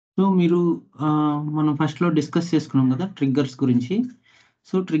So మీరు మనం ఫస్ట్‌లో డిస్కస్ చేసుకున్నాం గదా! ట్రిగ్గర్స్ గురించి.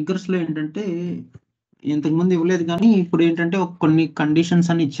 సో ట్రిగ్గర్స్‌లో ఏంటంటే ఇంతకుముందు ఇవ్వలేదు గానీ, ఇప్పుడేంటంటే కొన్ని కండిషన్స్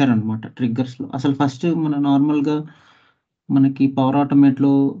అని ఇచ్చారనమాట ట్రిగ్గర్స్‌లో. అసలు ఫస్ట్ మన నార్మల్‌గా మనకి పవర్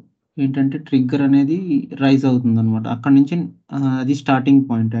ఆటోమేట్‌లో ఏంటంటే ట్రిగ్గర్ అనేది రైజ్ అవుతుందనమాట. అక్కడి నుంచి అది స్టార్టింగ్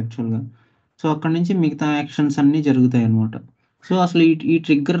పాయింట్ యాక్చువల్‌గా. సో అక్కడి నుంచి మిగతా యాక్షన్స్ అన్నీ జరుగుతాయనమాట. సో అసలు ఈ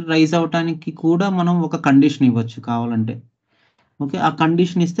ట్రిగ్గర్ రైజ్ అవ్వటానికి కూడా మనం ఒక కండిషన్ ఇవ్వచ్చు కావాలంటే. ఓకే. ఆ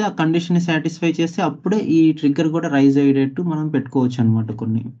కండిషన్ ఇస్తే, ఆ కండిషన్‌ని సాటిస్ఫై చేస్తే అప్పుడే ఈ ట్రిగ్గర్ గూడా రైజ్ అయ్యేటట్టు మనం పెట్టుకోవచ్చనమాట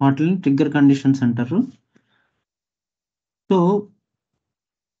కొన్ని. వాటిల్ని ట్రిగ్గర్ కండిషన్స్ అంటారు. సో,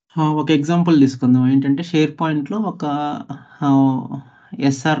 ఒక ఎగ్జాంపుల్ తీసుకుందాం. ఏంటంటే షేర్ పాయింట్‌లో ఒక ఆహ్,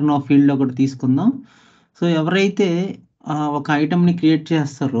 యెస్ ఆర్ నో ఫీల్డ్ ఒకటి తీసుకుందాం. సో, ఎవరైతే ఒక ఐటెమ్‌ని క్రియేట్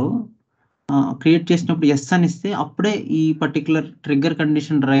చేస్తారో క్రియేట్ చేసినప్పుడు యెస్ అని ఇస్తే అప్పుడే ఈ పర్టిక్యులర్ ట్రిగ్గర్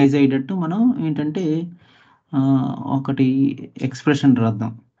కండిషన్ రైజ్ అయ్యేటట్టు మనం ఏంటంటే ఒకటి ఎక్స్‌ప్రెషన్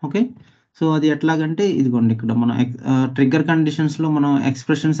రాద్దాం. ఓకే. సో, అది ఎట్లాగంటే ఇదిగోండి ఇక్కడ మనం ట్రిగ్గర్ కండిషన్స్‌లో మనం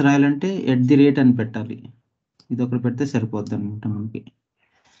ఎక్స్‌ప్రెషన్స్ రాయాలంటే ఎట్ ది రేట్ అని పెట్టాలి. ఇదొకటి పెడితే సరిపోద్దనమాట మనకి.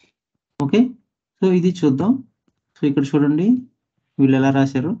 ఓకే. సో, ఇది చూద్దాం. సో, ఇక్కడ చూడండి వీళ్ళెలా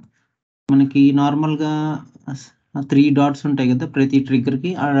రాశారు. మనకి నార్మల్‌గా 3 డాట్స్ ఉంటాయి గదా! ప్రతి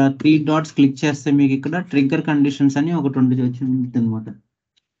ట్రిగ్గర్‌కి. 3 డాట్స్ క్లిక్ చేస్తే మీకిక్కడ ట్రిగ్గర్ కండిషన్స్ అని ఒకటి ఉంటుందనమాట.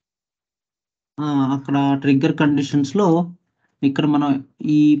 అక్కడ ట్రిగ్గర్ కండిషన్స్‌లో ఇక్కడ మనం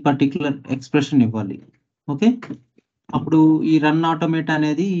ఈ పర్టిక్యులర్ ఎక్స్‌ప్రెషన్ ఇవ్వాలి. ఓకే. అప్పుడు ఈ రన్ ఆటోమేట్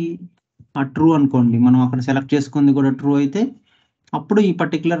అనేది ట్రూ అనుకోండి. మనం అక్కడ సెలెక్ట్ చేసుకుంది గూడా ట్రూ అయితే, అప్పుడు ఈ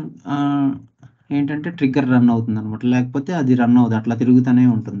పర్టిక్యులర్ ఏంటంటే ట్రిగ్గర్ రన్ అవుతుందనమాట. లేకపోతే అది రన్ అవ్వదు. అట్లా తిరుగుతూనే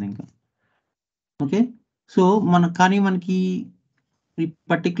ఉంటుందింక. ఓకే. సో, కానీ మనకి ఈ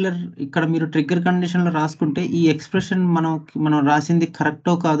పర్టిక్యులర్ ఇక్కడ మీరు ట్రిగ్గర్ కండిషన్‌లో రాసుకుంటే, ఈ ఎక్స్‌ప్రెషన్ మనం రాసింది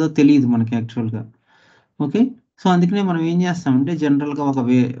కరెక్టో కాదో తెలీదు మనకి యాక్చువల్‌గా. ఓకే. సో, అందుకనే మనం ఏం జేస్తామంటే జనరల్‌గా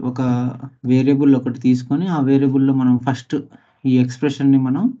ఒక వేరియబుల్ ఒకటి తీసుకొని, ఆ వేరియబుల్‌లో మనం ఫస్ట్ ఈ ఎక్స్‌ప్రెషన్‌ని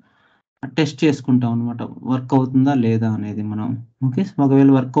మనం టెస్ట్ చేసుకుంటాం అనమాట. వర్క్ అవుతుందా? లేదా? అనేది మనం. ఓకే. ఒకవేళ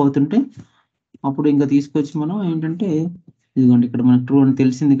వర్క్ అవుతుంటే అప్పుడు ఇంక తీసుకొచ్చి మనం ఏంటంటే, ఇదిగోండి ఇక్కడ మనకు ట్రూ అని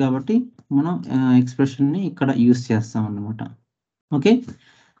తెలిసింది కాబట్టి, మనం ఎక్స్‌ప్రెషన్‌ని ఇక్కడ యూజ్ చేస్తామన్నమాట. ఓకే.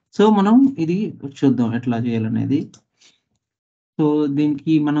 సో, మనం ఇది చూద్దాం ఎట్లా చేయాలనేది. సో,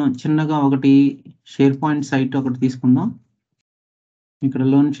 దీనికి మనం చిన్నగా ఒకటి షేర్ పాయింట్ సైట్ ఒకటి తీసుకుందాం. ఇక్కడ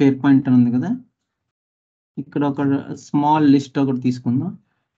లోన్ షేర్ పాయింట్ అని ఉంది కదా! ఇక్కడ ఒక స్మాల్ లిస్ట్ ఒకటి తీసుకుందాం.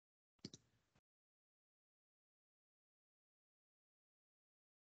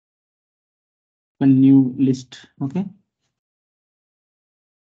 ఒక న్యూ లిస్ట్. ఓకే.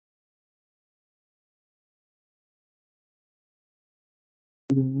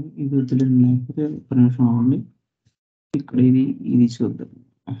 ఇది వద్దులేండి లేకపోతే ఒక్క నిమిషం ఆగండి. ఇక్కడ ఇది చూద్దాం.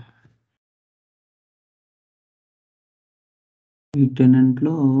 ఈ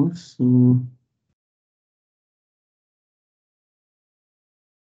టెనెంట్‌లో సో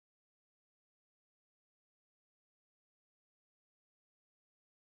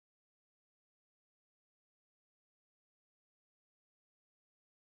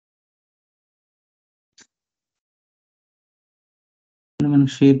ఇక్కడ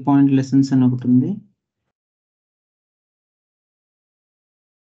మనకు షేర్ పాయింట్ లెసన్స్ అని ఒకటుంది.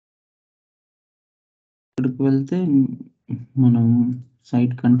 ఇక్కడికి వెళ్తే మనం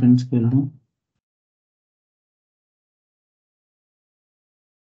సైట్ కంటెంట్స్‌కి వెళ్దాం.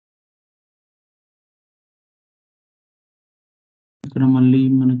 ఇక్కడ మళ్ళీ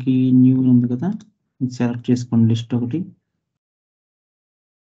మనకి న్యూ ఉంది కదా! ఇది సెలెక్ట్ చేసుకోండి లిస్ట్ ఒకటి.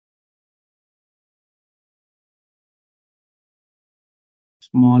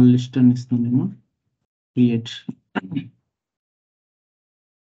 స్మాల్ లిస్ట్ అని ఇస్తాను నేను. క్రియేట్.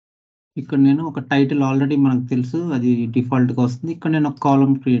 ఇక్కడ నేను ఒక టైటిల్ ఆల్రెడీ మనకు తెలుసు. అది డిఫాల్ట్‌గా వస్తుంది. ఇక్కడ నేను ఒక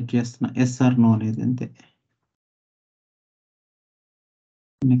కాలమ్ క్రియేట్ చేస్తున్నా. యెస్ ఆర్ నో అనేది అంతే.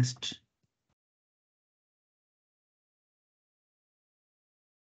 నెక్స్ట్.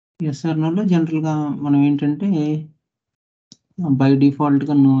 యెస్ ఆర్ నోలో జనరల్‌గా మనం ఏంటంటే బై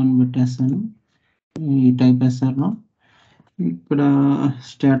డిఫాల్ట్‌గా నో అని పెట్టేస్తాను. ఈ టైప్ యెస్ ఆర్ నో. ఇక్కడ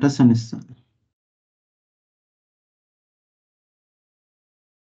స్టేటస్ అని ఇస్తాను.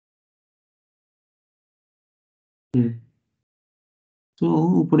 సో,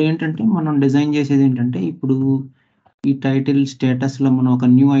 ఇప్పుడేంటంటే మనం డిజైన్ చేసేదేంటంటే ఇప్పుడు ఈ టైటిల్ స్టేటస్‌లో మనం ఒక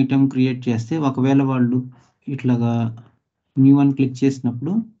న్యూ ఐటెమ్ క్రియేట్ చేస్తే ఒకవేళ వాళ్ళు ఇట్లాగా న్యూ అని క్లిక్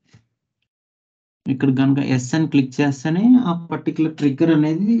చేసినప్పుడు ఇక్కడ గనుక యెస్ అని క్లిక్ చేస్తేనే ఆ పర్టిక్యులర్ ట్రిగ్గర్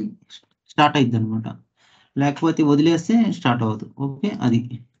అనేది స్టార్ట్ అయిద్దనమాట. లేకపోతే వదిలేస్తే స్టార్ట్ అవ్వదు. ఓకే. అది.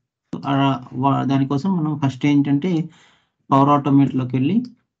 దానికోసం మనం ఫస్ట్ ఏంటంటే పవర్ ఆటోమేట్‌లోకెళ్ళి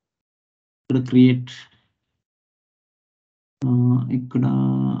ఇక్కడ క్రియేట్ ఇక్కడ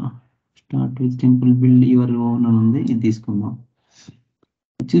start with simple build your own అని ఉంది, ఇది తీసుకుందాం.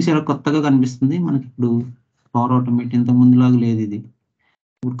 చూసారా కొత్తగా కనిపిస్తుంది మనకి ఇప్పుడు పవర్ ఆటోమేట్, ఇంతకు ముందులాగా లేదు ఇది,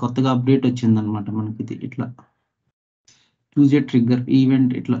 ఇప్పుడు కొత్తగా అప్డేట్ వచ్చిందనమాట మనకి. ఇది ఇట్లా చూసే ట్రిగ్గర్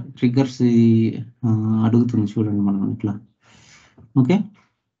ఈవెంట్ ఇట్లా ట్రిగ్గర్స్ అడుగుతుంది చూడండి మనం ఇట్లా. ఓకే,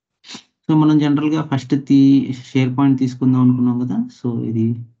 సో మనం జనరల్గా ఫస్ట్ షేర్ పాయింట్ తీసుకుందాం అనుకున్నాం కదా, సో ఇది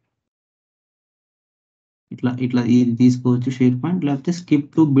ఇట్లా ఇట్లా ఇది తీసుకోవచ్చు షేర్ పాయింట్, లేకపోతే skip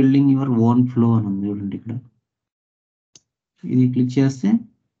to building your own flow అని ఉంది చూడండి ఇక్కడ. ఇది క్లిక్ చేస్తే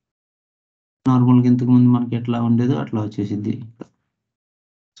నార్మల్గా ఇంతకుముందు మనకి ఎట్లా ఉండేదో అట్లా వచ్చేసింది.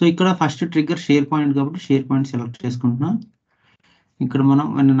 సో ఇక్కడ ఫస్ట్ ట్రిగ్గర్ షేర్ పాయింట్ కాబట్టి షేర్ పాయింట్ సెలెక్ట్ చేసుకుంటున్నాం. ఇక్కడ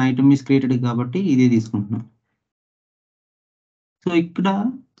మనం ఐటమ్ ఈస్ క్రియేటెడ్ కాబట్టి ఇదే తీసుకుంటున్నాం. సో ఇక్కడ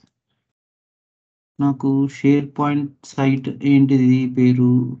నాకు షేర్ పాయింట్ సైట్ ఏంటిది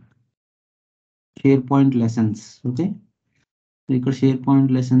పేరు, షేర్ పాయింట్ లెసన్స్. ఓకే, ఇక్కడ షేర్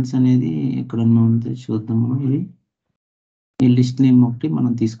పాయింట్ లెసన్స్ అనేది ఎక్కడన్నా ఉంటే చూద్దాం మనం. ఇది ఈ లిస్ట్ నేమ్ ఒకటి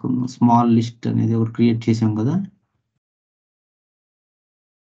మనం తీసుకుందాం, స్మాల్ లిస్ట్ అనేది ఒకటి క్రియేట్ చేసాం కదా.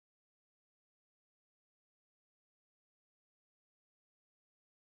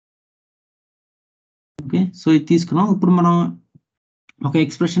 ఓకే, సో ఇది తీసుకున్నాం. ఇప్పుడు మనం ఒక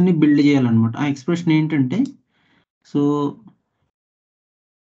ఎక్స్ప్రెషన్ని బిల్డ్ చేయాలన్నమాట. ఆ ఎక్స్ప్రెషన్ ఏంటంటే, సో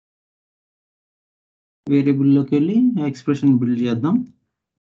వేరియబుల్లోకి వెళ్ళి ఎక్స్ప్రెషన్ బిల్డ్ చేద్దాం.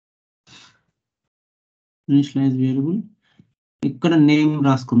 ఇనిషియలైజ్ వేరియబుల్, ఇక్కడ నేమ్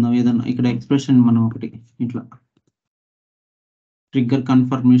రాసుకుందాం ఏదన్నా. ఇక్కడ ఎక్స్ప్రెషన్ మనం ఒకటి ఇట్లా ట్రిగ్గర్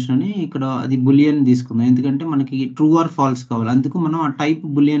కన్ఫర్మేషన్ అని ఇక్కడ అది బులియన్ తీసుకుందాం, ఎందుకంటే మనకి ట్రూ ఆర్ ఫాల్స్ కావాలి, అందుకు మనం ఆ టైప్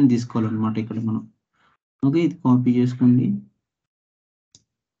బులియన్ తీసుకోవాలన్నమాట ఇక్కడ మనం. ఓకే, ఇది కాపీ చేసుకోండి.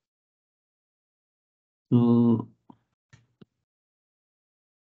 సో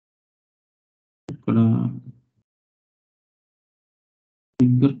ఇక్కడ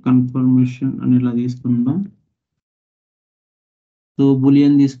ట్రిగ్గర్ కన్ఫర్మేషన్ అని ఇలా తీసుకుందాం. సో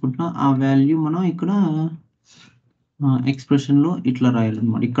బులియన్ తీసుకుంటున్నా, ఆ వాల్యూ మనం ఇక్కడ ఎక్స్ప్రెషన్లో ఇట్లా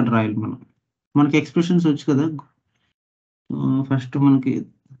రాయాలన్నమాట, ఇక్కడ రాయాలి మనం. మనకి ఎక్స్ప్రెషన్స్ వచ్చు కదా, ఫస్ట్ మనకి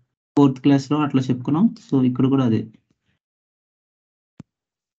 4th క్లాస్లో అట్లా చెప్పుకున్నాం. సో ఇక్కడ కూడా అదే.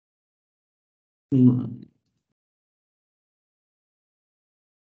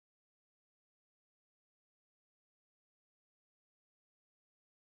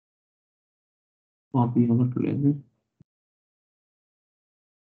 కాపీ అవ్వట్లేదు.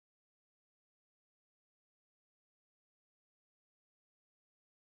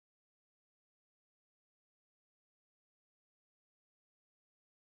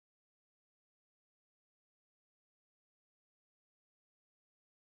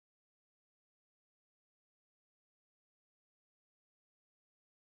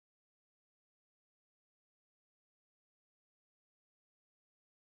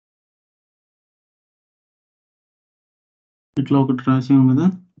 ఇట్లా ఒకటి రాసాం కదా.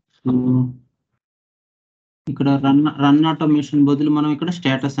 సో ఇక్కడ రన్ ఆటోమేషన్ బదులు మనం ఇక్కడ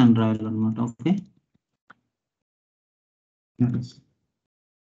స్టేటస్ అని రాయాలన్నమాట. ఓకే,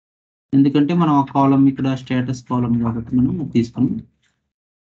 ఎందుకంటే మనం ఆ కాలం ఇక్కడ స్టేటస్ కాలం కాబట్టి మనం తీసుకున్నాం.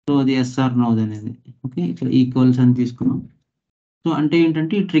 సో అది ఎస్ఆర్ నోది అనేది. ఓకే, ఇక్కడ ఈక్వల్స్ అని తీసుకున్నాం. సో అంటే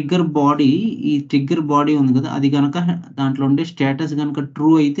ఏంటంటే ఈ ట్రిగ్గర్ బాడీ ఉంది కదా, అది కనుక దాంట్లో ఉండే స్టేటస్ కనుక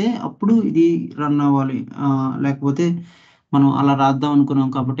ట్రూ అయితే అప్పుడు ఇది రన్ అవ్వాలి. లేకపోతే మనం అలా రాద్దాం అనుకున్నాం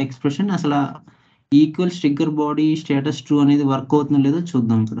కాబట్టి ఎక్స్ప్రెషన్ అసలు equal trigger body status true అనేది వర్క్ అవుతుందో లేదో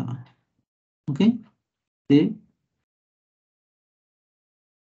చూద్దాం ఇక్కడ. ఓకే,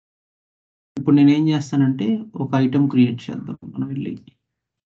 ఇప్పుడు నేను ఏం చేస్తానంటే ఒక ఐటమ్ క్రియేట్ చేద్దాం, మనం వెళ్ళి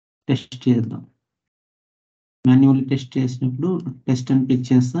టెస్ట్ చేద్దాం. మాన్యువల్ టెస్ట్ చేసినప్పుడు టెస్ట్ అని క్లిక్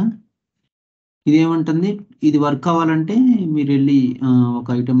చేస్తా. ఇదేమంటుంది, ఇది వర్క్ అవ్వాలంటే మీరు వెళ్ళి ఒక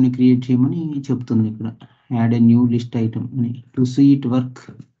ఐటమ్ని క్రియేట్ చేయమని చెప్తుంది ఇక్కడ. Add a new list item అని టు సీ ఇట్ వర్క్.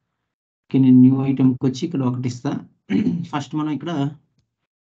 నేను న్యూ ఐటమ్కి వచ్చి ఇక్కడ ఒకటి ఇస్తా. ఫస్ట్ మనం ఇక్కడ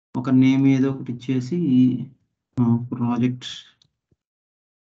ఒక నేమ్ ఏదో ఒకటి ఇచ్చేసి ప్రాజెక్ట్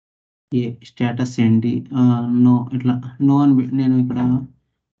ఏ స్టేటస్ ఏంటి, నో ఇట్లా నో అని నేను ఇక్కడ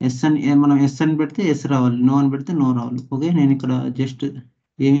మనం ఎస్ అని పెడితే ఎస్ రావాలి, నో అని పెడితే నో రావాలి. ఓకే, నేను ఇక్కడ జస్ట్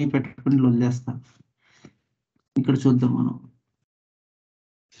ఏమీ పెట్టకుండా వదిలేస్తా. ఇక్కడ చూద్దాం మనం.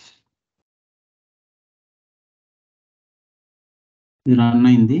 ఇది రన్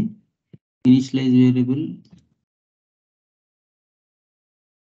అయింది. ఇనిషియలైజ్ వేరియబుల్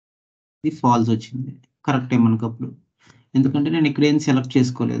ఇది ఫాల్స్ వచ్చింది, కరెక్టే మనకు అప్పుడు, ఎందుకంటే నేను ఇక్కడ ఏం సెలెక్ట్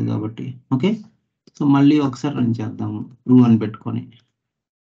చేసుకోలేదు కాబట్టి. ఓకే, సో మళ్ళీ ఒకసారి రన్ చేద్దాము ట్రూ అని పెట్టుకొని.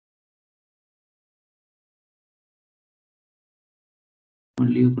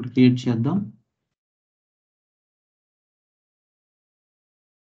 మళ్ళీ ఒకటి క్రియేట్ చేద్దాం.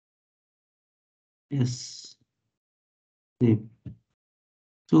 యెస్. సేమ్.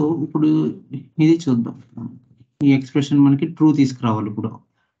 సో, ఇప్పుడు ఇది చూద్దాం. ఈ ఎక్స్‌ప్రెషన్ మనకి ట్రూ తీసుకురావాలిప్పుడు.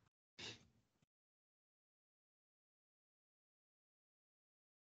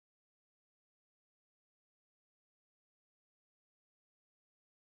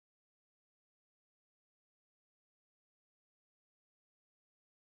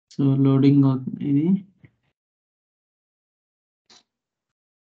 సో, లోడింగ్ అవుతుంది ఇది.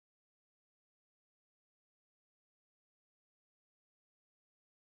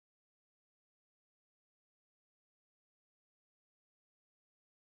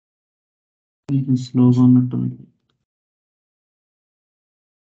 కొంచెం స్లోగా ఉన్నట్టుంది.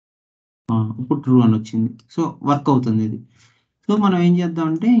 ఇప్పుడు ట్రూ అనొచ్చింది. So, work అవుతుందిది. సో, మనం ఏం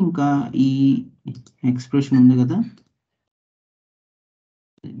చేద్దామంటే ఇంకా ఈ ఎక్స్‌ప్రెషన్ ఉంది గదా!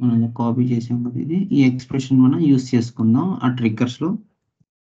 మనం కాపీ చేసాం కదా ఇది. ఈ ఎక్స్‌ప్రెషన్ మనం యూజ్ చేసుకుందాం ఆ ట్రిగ్గర్స్‌లో.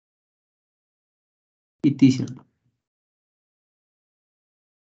 ఇది తీసేద్దాం.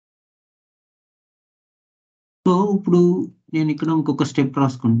 సో, ఇప్పుడు నేనిక్కడ ఇంకొక స్టెప్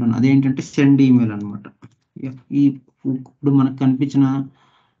రాసుకుంటాను. అదేంటంటే సెండ్ ఈమెయిల్ అనమాట. ఈ ఇప్పుడు మనకు కనిపించిన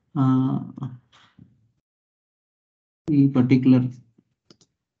ఆహ్, ఈ పర్టిక్యులర్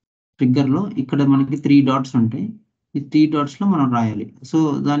ట్రిగ్గర్‌లో ఇక్కడ మనకి 3 డాట్స్ ఉంటాయి. ఈ 3 డాట్స్‌లో మనం రాయాలి. సో,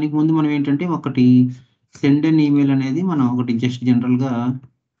 దానికి ముందు మనం ఏంటంటే ఒకటి సెండ్ ఎన్ ఈమెయిల్ అనేది మనం ఒకటి జస్ట్ జనరల్‌గా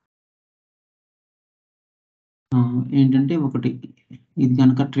ఏంటంటే ఒకటి ఇది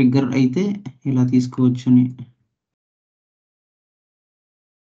గనక ట్రిగ్గర్ అయితే ఇలా తీసుకోవచ్చని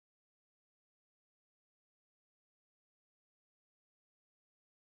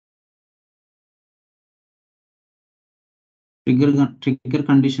ట్రిగ్గర్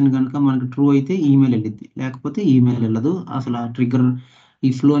కండిషన్ గనుక మనకు ట్రూ అయితే ఈమెయిల్ ఎళ్ళిద్ది. లేకపోతే ఈమెయిల్ ఎళ్ళదు. అసల ఆ ట్రిగ్గర్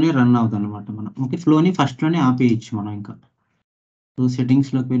ఈ ఫ్లోనే రన్ అవ్వదనమాట మనం. ఓకే. ఫ్లోని ఫస్ట్‌లోనే ఆపేయొచ్చు మనం ఇంకా. సో,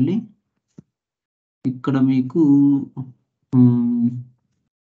 సెట్టింగ్స్‌లోకి వెళ్లి ఇక్కడ మీకు హ్మ్.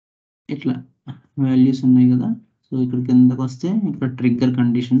 ఇట్లా వాల్యూస్ ఉన్నాయి గదా! సో, ఇక్కడ కిందకొస్తే ఇక్కడ ట్రిగ్గర్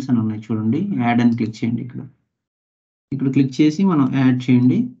కండిషన్స్ అని ఉన్నాయి చూడండి. యాడ్ అని క్లిక్ చేయండి ఇక్కడ. ఇక్కడ క్లిక్ చేసి మనం యాడ్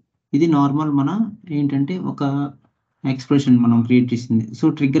చేయండి. ఇది నార్మల్ మన ఏంటంటే ఒక ఎక్స్‌ప్రెషన్ మనం క్రియేట్ చేసింది. సో,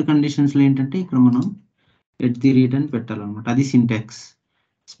 ట్రిగ్గర్ కండిషన్స్‌లో ఏంటంటే ఇక్కడ మనం ఎట్ ది రేట్ అని పెట్టాలన్నమాట. అది syntax.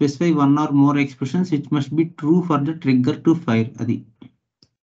 Specify 1 are more expressions which must be true for the trigger to fire అది.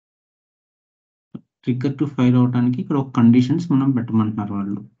 ట్రిగ్గర్ టు ఫైర్ అవ్వటానికి ఇక్కడ ఒక కండిషన్స్ మనం పెట్టమంటున్నారు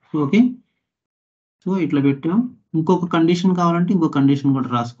వాళ్ళు. ఓకే. సో, ఇట్లా పెట్టాం. ఇంకొక కండిషన్ కావాలంటే ఇంకో కండిషన్ కూడా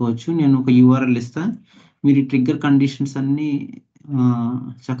రాసుకోవచ్చు. నేను ఒక యూఆర్ఎల్ ఇస్తా. మీరు ఈ ట్రిగ్గర్ కండిషన్స్ అన్నీ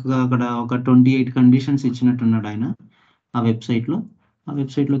చక్కగా అక్కడ ఒక 28 కండిషన్స్ ఇచ్చినట్టున్నాడాయన ఆ వెబ్‌సైట్‌లో. ఆ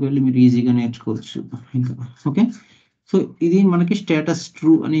వెబ్‌సైట్‌లోకి వెళ్లి మీరు ఈజీగా నేర్చుకోవచ్చు ఇంకా. ఓకే. సో, ఇది మనకి స్టేటస్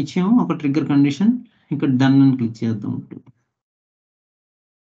ట్రూ అని ఇచ్చాము. ఒక ట్రిగ్గర్ కండిషన్. ఇక్కడ డన్ అని క్లిక్ చేద్దాం ఇప్పుడు.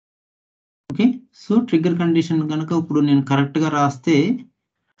 ఓకే. సో, ట్రిగ్గర్ కండిషన్ గనక ఇప్పుడు నేను కరెక్ట్‌గా రాస్తే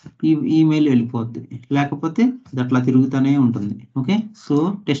ఈమెయిల్ వెళ్ళిపోద్ది. లేకపోతే అది అట్లా తిరుగుతానే ఉంటుంది. ఓకే. సో,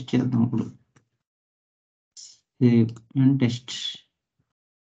 టెస్ట్ చేద్దాం ఇప్పుడు. Save and test.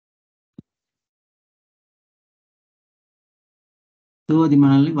 సో, అది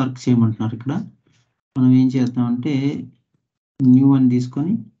మనల్ని వర్క్ చేయమంటున్నారు ఇక్కడ. మనం ఏం చేద్దామంటే న్యూ అని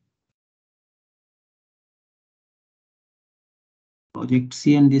తీసుకొని ప్రాజెక్ట్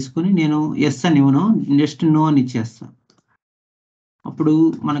సి అని తీసుకొని నేను యెస్ అని ఇవ్వను. జస్ట్ నో అని ఇచ్చేస్తా. అప్పుడు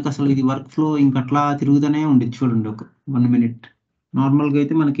మనకసలు ఇది వర్క్ ఫ్లో ఇంకట్లా తిరుగుతూనే ఉండిద్ది చూడండి ఒక 1 మినిట్. నార్మల్‌గా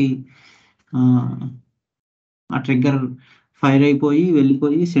అయితే మనకి ఆహ్, ఆ ట్రిగ్గర్ ఫైర్ అయిపోయి,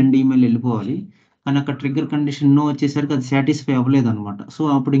 వెళ్ళిపోయి సెండ్ ఈమెయిల్ ఎళ్ళిపోవాలి. కానీ అక్కడ ట్రిగ్గర్ కండిషన్ నో వచ్చేసరికి అది సాటిస్ఫై అవ్వలేదన్నమాట. సో,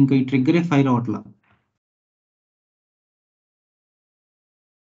 అప్పుడు ఇంకా ఈ ట్రిగ్గరే ఫైర్ అవ్వట్ల.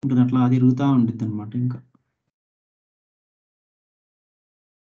 ఇంకదట్లా తిరుగుతా ఉండిద్దనమాట ఇంకా.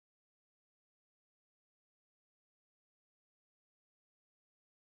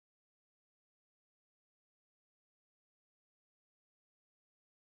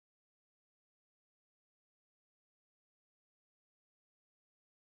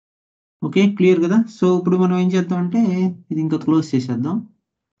 ఓకే. క్లియర్ గదా! సో, ఇప్పుడు మనం ఏం చేద్దామంటే ఇది ఇంకా క్లోజ్ చేసేద్దాం.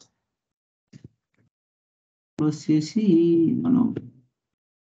 క్లోజ్ చేసి మనం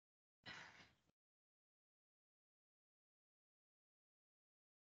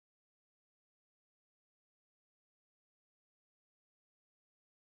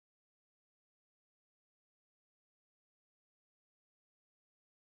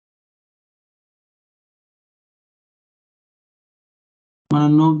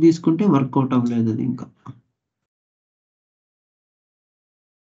మనం నోట్ తీసుకుంటే వర్కౌట్ అవ్వలేదది ఇంకా.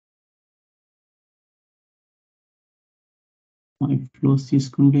 క్లోజ్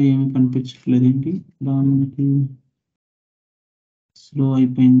తీసుకుంటే ఏమి కనిపించట్లేదేంటి? దానికి స్లో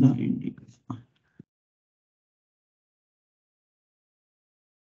అయిపోయిందా ఏంటి?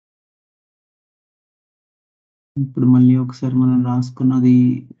 ఇప్పుడు మళ్ళీ ఒకసారి మనం రాసుకున్నది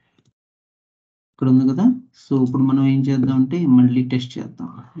ఇక్కడ ఉంది కదా. సో ఇప్పుడు మనం ఏం చేద్దాం అంటే మళ్ళీ టెస్ట్ చేద్దాం.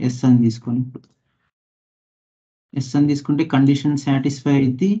 ఎస్ అని తీసుకుంటే కండిషన్ సాటిస్ఫై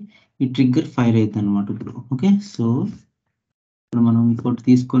అయితే ఈ ట్రిగ్గర్ ఫైర్ అవుతుంది అనమాట ఇప్పుడు. ఓకే, సో ఇప్పుడు మనం ఇంకోటి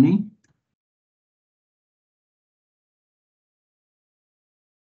తీసుకొని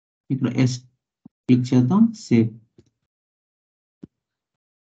ఇక్కడ ఎస్ క్లిక్ చేద్దాం, సేవ్.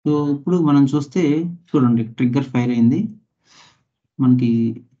 సో ఇప్పుడు మనం చూస్తే చూడండి ట్రిగ్గర్ ఫైర్ అయింది. మనకి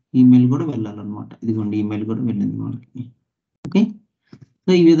ఈమెయిల్ కూడా వెళ్ళాలన్నమాట. ఇదిగోండి ఈమెయిల్ కూడా వెళ్ళింది మనకి. ఓకే,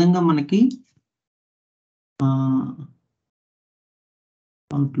 సో ఈ విధంగా మనకి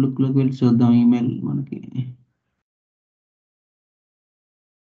అవుట్లుక్లోకి వెళ్ళి చూద్దాం ఈమెయిల్ మనకి.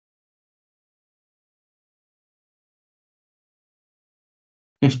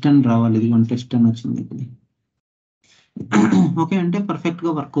 టెస్ట్ అని రావాలి, ఇదిగోండి టెస్ట్ అని వచ్చింది. ఓకే, అంటే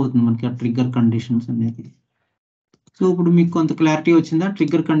పర్ఫెక్ట్గా వర్క్ అవుతుంది మనకి ఆ ట్రిగ్గర్ కండిషన్స్ అనేది. సో ఇప్పుడు మీకు కొంత క్లారిటీ వచ్చిందా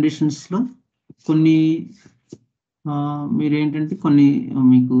ట్రిగ్గర్ కండిషన్స్లో? కొన్ని మీరేంటంటే కొన్ని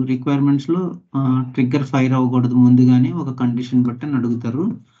మీకు రిక్వైర్మెంట్స్లో ట్రిగ్గర్ ఫైర్ అవ్వకూడదు ముందుగానే ఒక కండిషన్ బట్టి అని అడుగుతారు.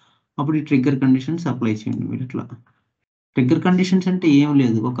 అప్పుడు ఈ ట్రిగ్గర్ కండిషన్స్ అప్లై చేయండి మీరు. ఇట్లా ట్రిగ్గర్ కండిషన్స్ అంటే ఏం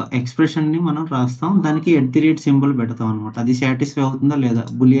లేదు, ఒక ఎక్స్ప్రెషన్ని మనం రాస్తాం, దానికి @ సింబల్ పెడతాం అనమాట. అది సాటిస్ఫై అవుతుందా లేదా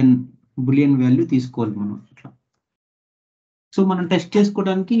బులియన్ వాల్యూ తీసుకోవాలి మనం ఇట్లా. సో మనం టెస్ట్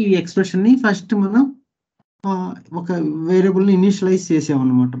చేసుకోవడానికి ఈ ఎక్స్ప్రెషన్ని ఫస్ట్ మనం ఒక వేరియబుల్ని ఇనిషియలైజ్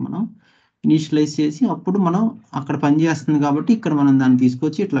చేసామన్నమాట. మనం ఇనిషియలైజ్ చేసి అప్పుడు మనం అక్కడ పని చేస్తుంది కాబట్టి ఇక్కడ మనం దాన్ని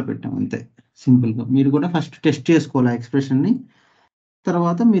తీసుకొచ్చి ఇట్లా పెట్టాం అంతే, సింపుల్గా. మీరు కూడా ఫస్ట్ టెస్ట్ చేసుకోవాలి ఆ ఎక్స్ప్రెషన్ని,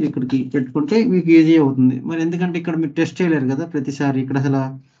 తర్వాత మీరు ఇక్కడికి పెట్టుకుంటే మీకు ఈజీ అవుతుంది. మరి ఎందుకంటే ఇక్కడ మీరు టెస్ట్ చేయలేరు కదా ప్రతిసారి. ఇక్కడ అసలు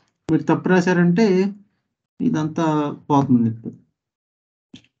మీరు తప్పు రాశారంటే ఇదంతా పోతుంది ఇప్పుడు,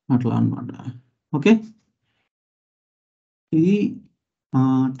 అట్లా అన్నమాట. ఓకే, ఇది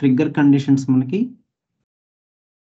ట్రిగ్గర్ కండిషన్స్ మనకి